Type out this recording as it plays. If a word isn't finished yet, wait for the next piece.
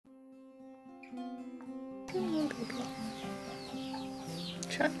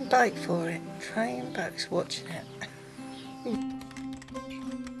Try and bite for it. Try and bite. He's watching it.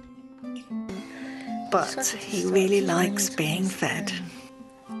 But he really likes being fed.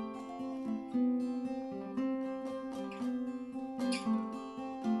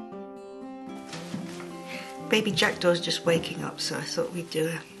 Baby Jackdaw's just waking up, so I thought we'd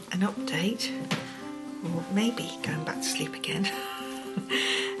do an update. Or maybe going back to sleep again.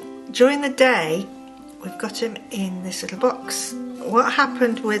 During the day, we've got him in this little box. What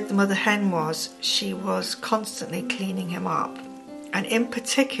happened with the mother hen was she was constantly cleaning him up. And in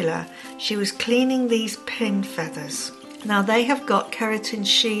particular, she was cleaning these pin feathers. Now they have got keratin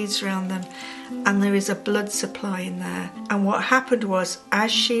sheaths around them and there is a blood supply in there. And what happened was, as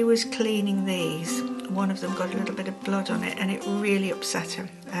she was cleaning these, one of them got a little bit of blood on it and it really upset him.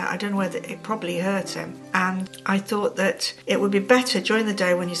 I don't know whether it probably hurt him. And I thought that it would be better during the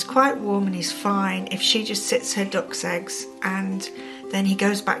day when he's quite warm and he's fine if she just sits her duck's eggs and then he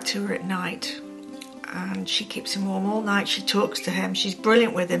goes back to her at night. And she keeps him warm all night, she talks to him, she's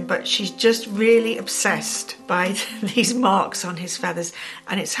brilliant with him, but she's just really obsessed by these marks on his feathers.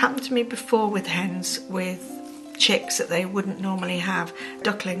 And it's happened to me before with hens, with chicks that they wouldn't normally have.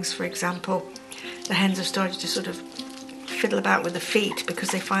 Ducklings, for example, the hens have started to sort of fiddle about with the feet because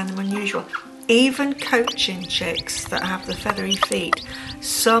they find them unusual. Even coaching chicks that have the feathery feet,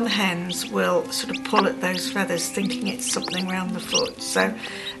 some hens will sort of pull at those feathers thinking it's something around the foot. So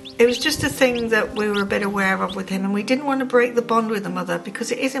it was just a thing that we were a bit aware of with him, and we didn't want to break the bond with the mother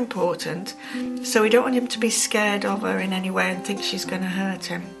because it is important. So we don't want him to be scared of her in any way and think she's going to hurt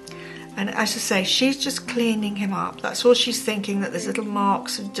him. And as I say, she's just cleaning him up. That's all she's thinking, that there's little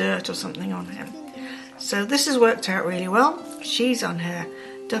marks of dirt or something on him. So this has worked out really well. She's on her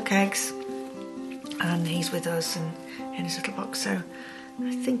duck eggs and he's with us and in his little box. So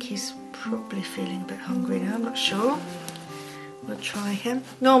I think he's probably feeling a bit hungry now, I'm not sure. We'll try him.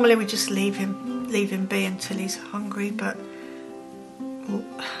 Normally we just leave him be until he's hungry, but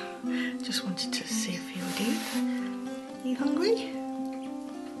just wanted to see if he would eat. Are you hungry?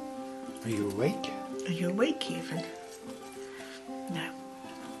 Are you awake? Are you awake even? No.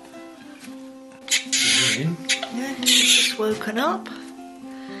 You're in? Yeah, he's just woken up.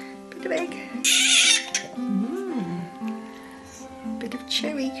 Bit of egg. Bit of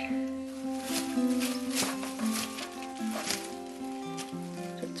cherry.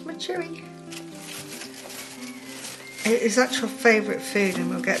 Cherry. His actual favourite food, and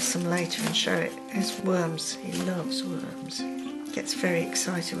we'll get some later and show it, is worms. He loves worms. Gets very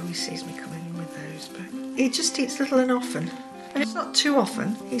excited when he sees me coming in with those, but he just eats little and often. And it's not too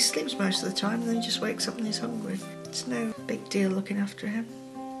often. He sleeps most of the time and then he just wakes up and he's hungry. It's no big deal looking after him.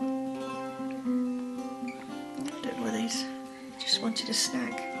 I don't know whether he just wanted a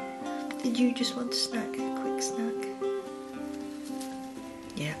snack. Did you just want a snack? A quick snack?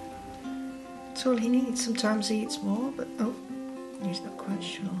 Yeah. That's all he needs. Sometimes he eats more, but oh, he's not quite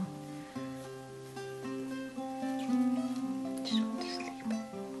sure. Just want to sleep.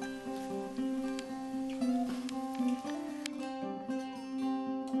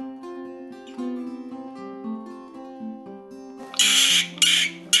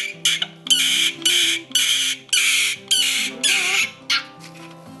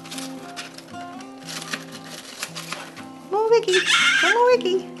 More Wiggy, come on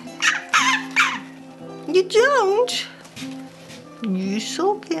Wiggy. You don't? You're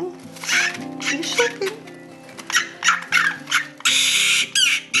sulking. You're sulking.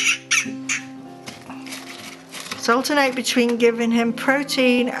 So alternate between giving him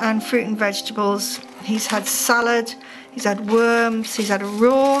protein and fruit and vegetables. He's had salad, he's had worms, he's had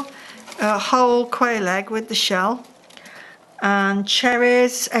a whole quail egg with the shell, and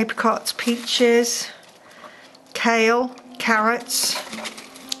cherries, apricots, peaches, kale, carrots,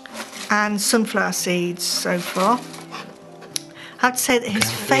 and sunflower seeds so far. I have to say that his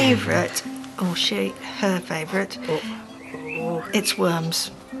favourite, her favourite, it's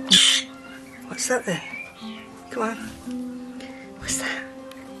worms. What's that there? Come on. What's that?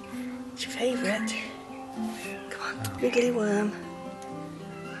 It's your favourite. Come on, wiggly worm.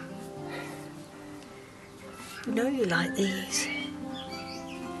 You know you like these.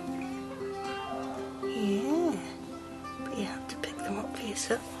 Yeah, but you have to pick them up for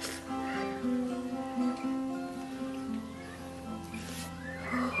yourself.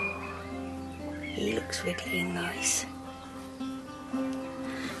 He looks wiggly and nice.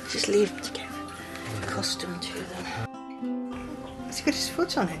 Just leave him to get accustomed to them. He's got his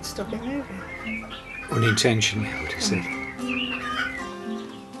foot on it, stopping over. Unintentionally, I would have said.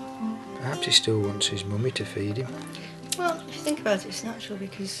 Perhaps he still wants his mummy to feed him. Well, if you think about it, it's natural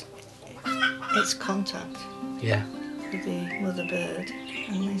because it's contact Yeah. with the mother bird.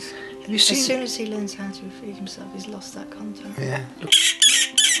 And Have you as seen? soon as he learns how to feed himself, he's lost that contact. Yeah. Look.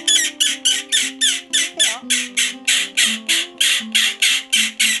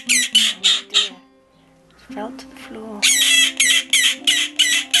 Oh dear. Fell to the floor.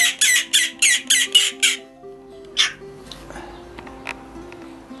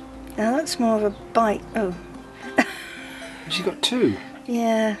 Now that's more of a bite. Oh. Has he got two?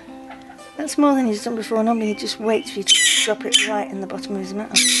 Yeah. That's more than he's done before. Normally he just waits for you to drop it right in the bottom of his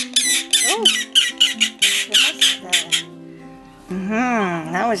mouth. Oh! Yes,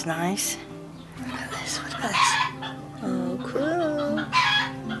 there. That was nice. What about this? What about this? Oh, cool.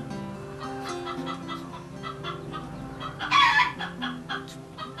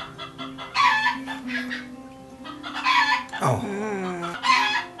 Oh.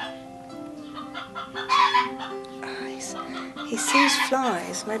 He sees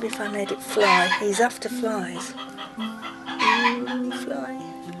flies. Maybe if I made it fly. He's after flies. Ooh, fly.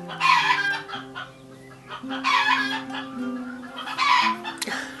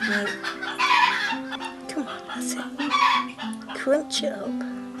 No. Come on, that's it. Crunch it up.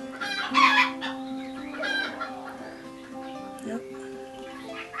 Nope.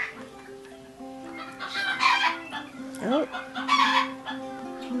 Oh.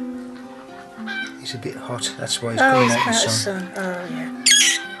 He's a bit hot. That's why he's Oh, coming he's out in the out of sun. sun. Oh, yeah.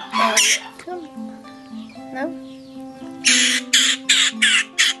 Oh, yeah. Come on. No?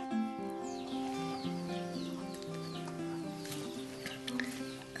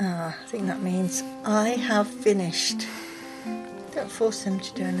 Ah, I think that means I have finished. Don't force him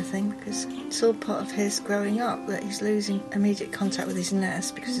to do anything because it's all part of his growing up that he's losing immediate contact with his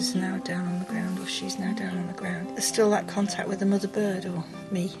nest because it's now down on the ground or she's now down on the ground. There's still that contact with the mother bird or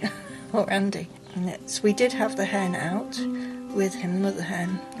me or Andy. And we did have the hen out with him, the mother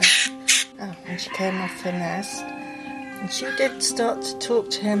hen. And she came off her nest. And she did start to talk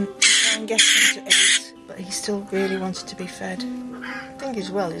to him and get him to eat, but he still really wanted to be fed. The thing as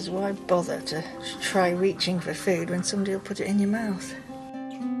well is why bother to try reaching for food when somebody will put it in your mouth?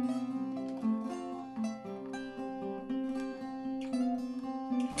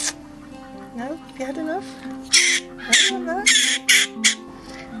 No? Have you had enough? No, on that?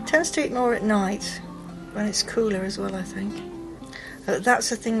 Tends to eat more at night when it's cooler as well, I think. That's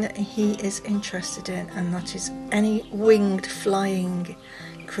the thing that he is interested in, and that is any winged flying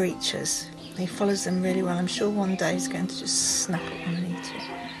creatures. He follows them really well. I'm sure one day he's going to just snap at one and eat it.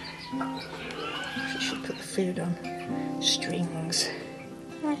 She should put the food on strings.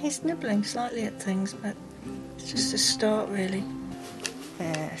 Well, he's nibbling slightly at things, but it's just a start, really.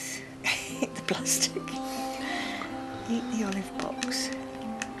 Yes. Eat the plastic. Eat the olive box.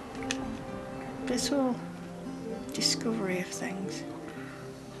 But it's all discovery of things.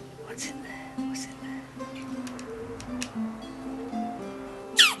 What's in there? What's in there?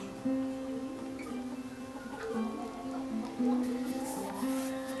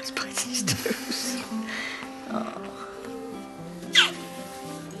 He's biting his toes. Oh.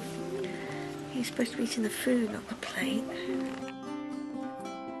 He's supposed to be eating the food, not the plate.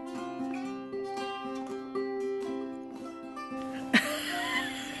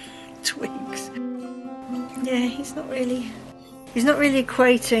 Twigs. Yeah, he's not really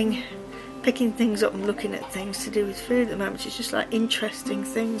equating picking things up and looking at things to do with food at the moment. It's just like interesting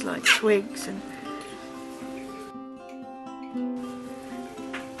things like twigs and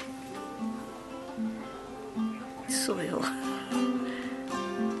soil,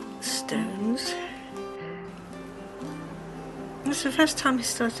 stones. It's the first time he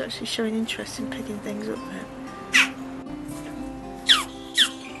started actually showing interest in picking things up there.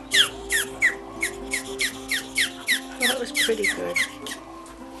 Well, that was pretty good.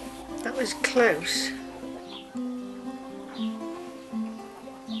 That was close.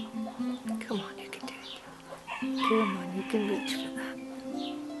 Come on, you can do it. Come on, you can reach for that.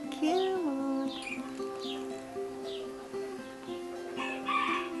 Come on.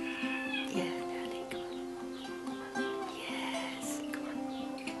 Yeah, darling, come on. Yes, come on.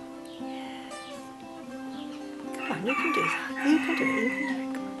 Yes. Come on, you can do that. You can do it, you can do it.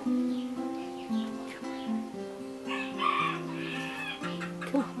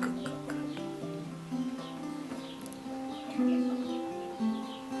 Come on, good, good, good.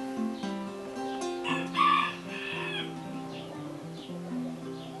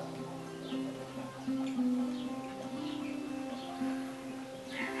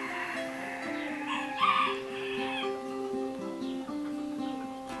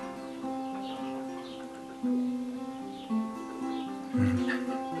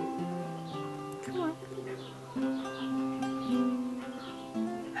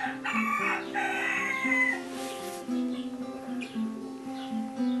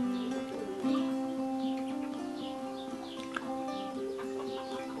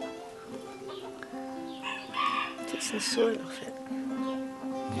 soil off it.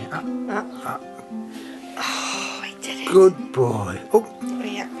 Yeah. Oh, I did it. Good boy. Oh,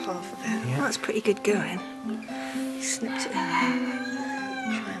 Yeah, half of it. Yeah. That's pretty good going. He snipped it in there.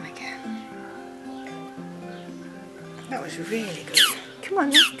 Try him again. That was really good. Come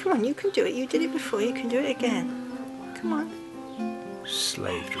on, come on, you can do it. You did it before, you can do it again. Come on,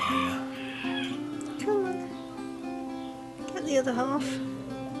 slave driver. come on. Get the other half.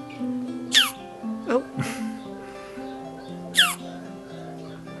 Oh.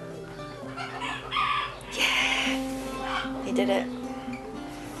 Yeah, he did it.